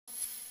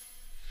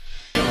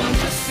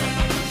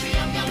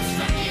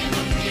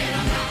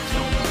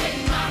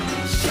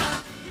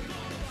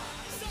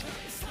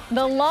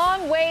The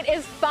long wait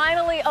is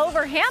finally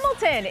over.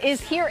 Hamilton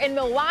is here in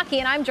Milwaukee,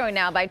 and I'm joined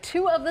now by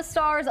two of the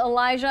stars,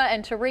 Elijah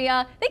and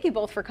Taria. Thank you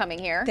both for coming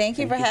here. Thank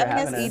you for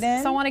having us,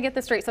 Eden. So I want to get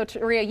this straight. So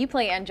Taria, you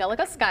play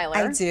Angelica Schuyler.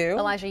 I do.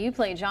 Elijah, you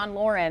play John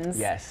Lawrence.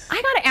 Yes. I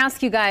got to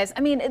ask you guys,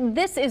 I mean,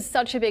 this is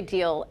such a big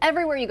deal.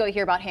 Everywhere you go, you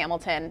hear about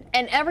Hamilton.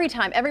 And every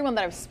time, everyone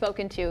that I've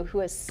spoken to who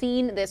has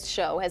seen this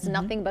show has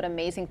nothing but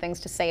amazing things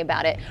to say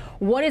about it.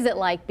 What is it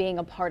like being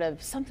a part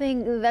of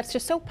something that's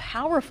just so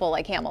powerful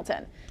like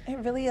Hamilton? It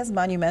really is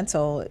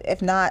monumental,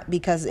 if not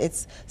because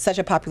it's such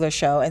a popular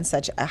show and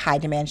such a high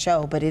demand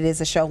show, but it is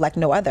a show like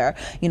no other.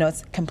 You know,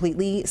 it's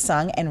completely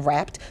sung and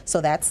rapped,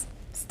 so that's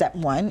step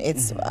one.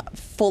 It's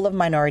full of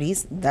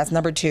minorities, that's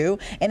number two,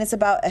 and it's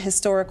about a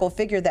historical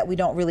figure that we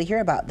don't really hear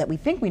about, that we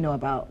think we know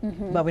about,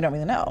 but we don't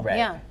really know. Right.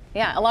 Yeah.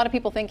 Yeah, a lot of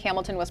people think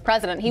Hamilton was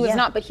president. He was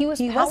not, but he was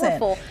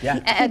powerful at such a young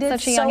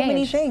age. He did so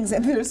many things,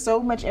 and there's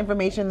so much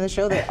information in the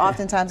show that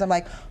oftentimes I'm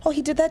like, oh,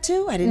 he did that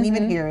too? I didn't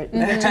even hear it.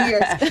 In 2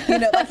 years, you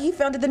know, like he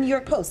founded the New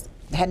York Post.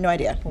 Had no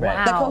idea.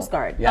 Wow. The Coast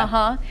Guard.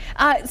 Yeah.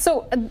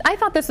 So I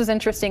thought this was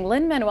interesting.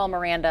 Lin-Manuel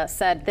Miranda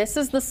said, this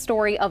is the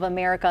story of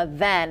America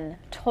then,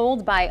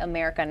 told by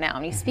America now.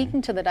 And he's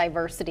speaking to the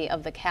diversity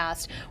of the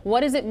cast. What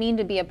does it mean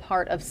to be a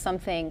part of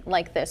something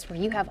like this, where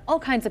you have all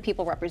kinds of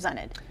people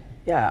represented?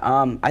 Yeah,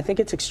 I think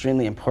it's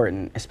extremely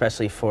important,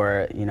 especially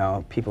for, you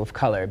know, people of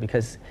color,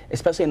 because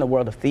especially in the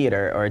world of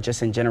theater or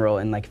just in general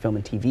in like film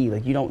and TV,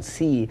 like you don't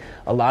see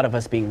a lot of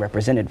us being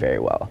represented very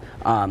well.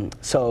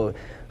 So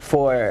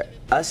for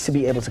us to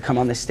be able to come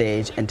on the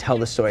stage and tell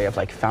the story of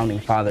like founding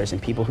fathers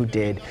and people who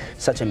did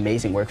such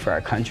amazing work for our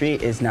country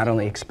is not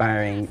only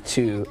inspiring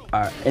to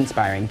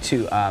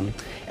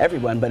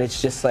everyone, but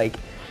it's just like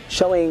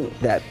showing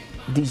that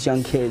these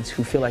young kids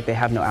who feel like they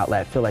have no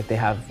outlet, feel like they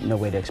have no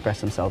way to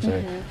express themselves,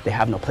 or they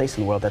have no place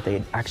in the world, that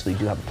they actually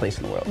do have a place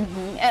in the world.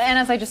 And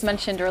as I just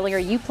mentioned earlier,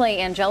 you play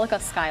Angelica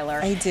Schuyler.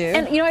 I do.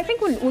 And you know, I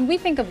think when we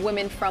think of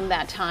women from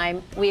that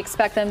time, we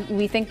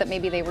think that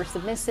maybe they were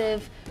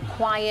submissive,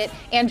 quiet.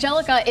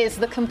 Angelica is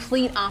the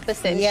complete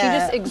opposite. Yeah. She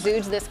just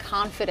exudes this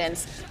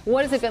confidence.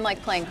 What has it been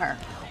like playing her?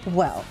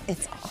 Well,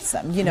 it's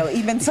awesome. You know,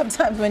 even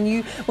sometimes when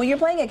you're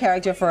playing a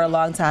character for a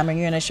long time and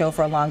you're in a show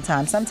for a long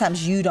time,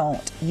 sometimes you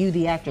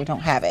the actor don't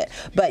have it,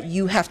 but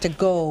you have to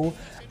go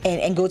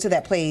and go to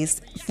that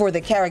place for the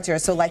character.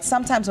 So like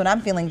sometimes when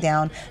I'm feeling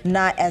down,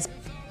 not as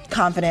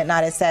confident,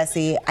 not as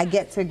sassy, I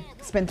get to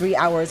spend 3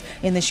 hours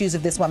in the shoes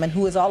of this woman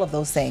who is all of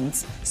those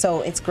things.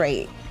 So it's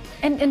great.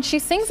 And she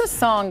sings a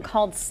song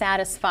called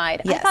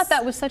Satisfied. Yes. I thought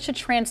that was such a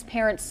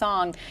transparent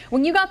song.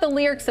 When you got the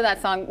lyrics to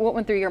that song, what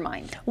went through your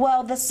mind?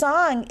 Well, the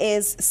song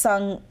is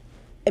sung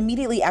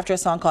immediately after a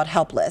song called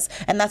Helpless,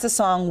 and that's a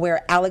song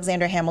where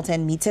Alexander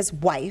Hamilton meets his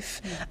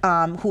wife,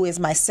 who is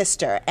my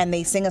sister, and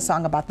they sing a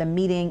song about them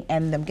meeting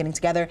and them getting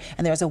together,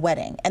 and there's a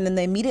wedding. And then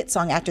the immediate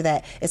song after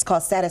that is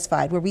called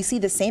Satisfied, where we see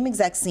the same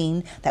exact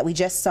scene that we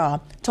just saw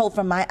told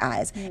from my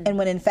eyes. And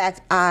when in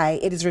fact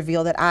it is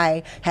revealed that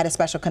I had a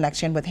special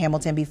connection with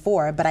Hamilton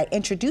before, but I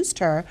introduced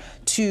him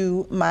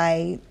to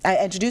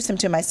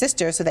my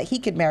sister so that he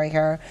could marry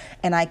her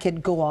and I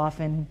could go off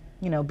and,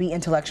 you know, be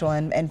intellectual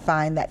and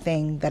find that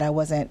thing that I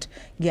wasn't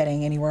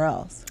getting anywhere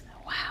else.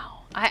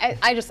 Wow.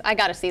 I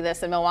got to see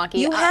this in Milwaukee.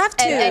 You have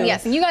to. And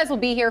yes, and you guys will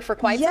be here for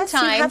quite some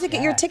time. Yes, you have to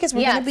get your tickets.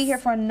 We're going to be here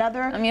for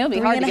another it'll be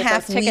hard to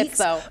get those tickets,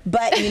 though.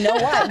 But you know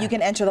what? You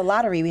can enter the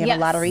lottery. We have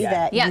a lottery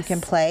that you can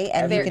play,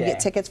 and you can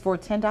get tickets for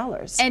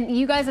 $10. And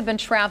you guys have been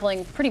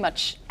traveling pretty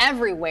much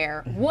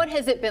everywhere. What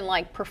has it been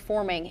like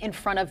performing in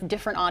front of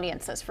different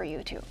audiences for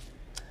you two?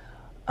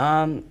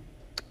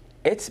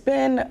 It's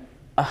been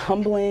a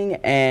humbling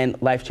and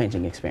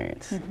life-changing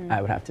experience, I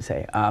would have to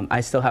say.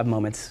 I still have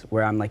moments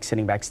where I'm like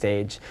sitting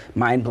backstage,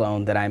 mind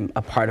blown that I'm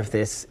a part of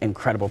this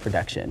incredible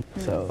production.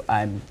 So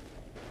I'm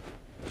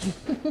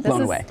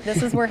blown away.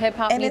 This is where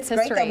hip-hop meets history.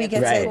 And it's great that we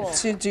get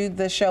to do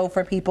the show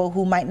for people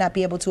who might not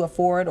be able to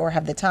afford or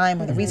have the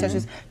time or the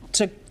resources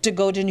to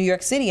go to New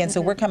York City, and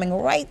so we're coming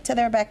right to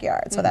their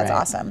backyard. So that's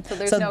awesome. So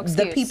there's no excuse.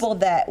 The people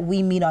that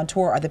we meet on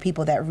tour are the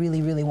people that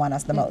really, really want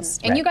us the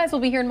most. And you guys will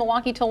be here in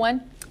Milwaukee till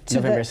when?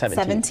 November 17th.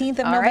 17th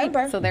of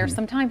November. So there's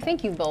some time.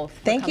 Thank you both.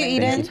 Thank you,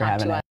 Eden. Thank you for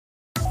having us.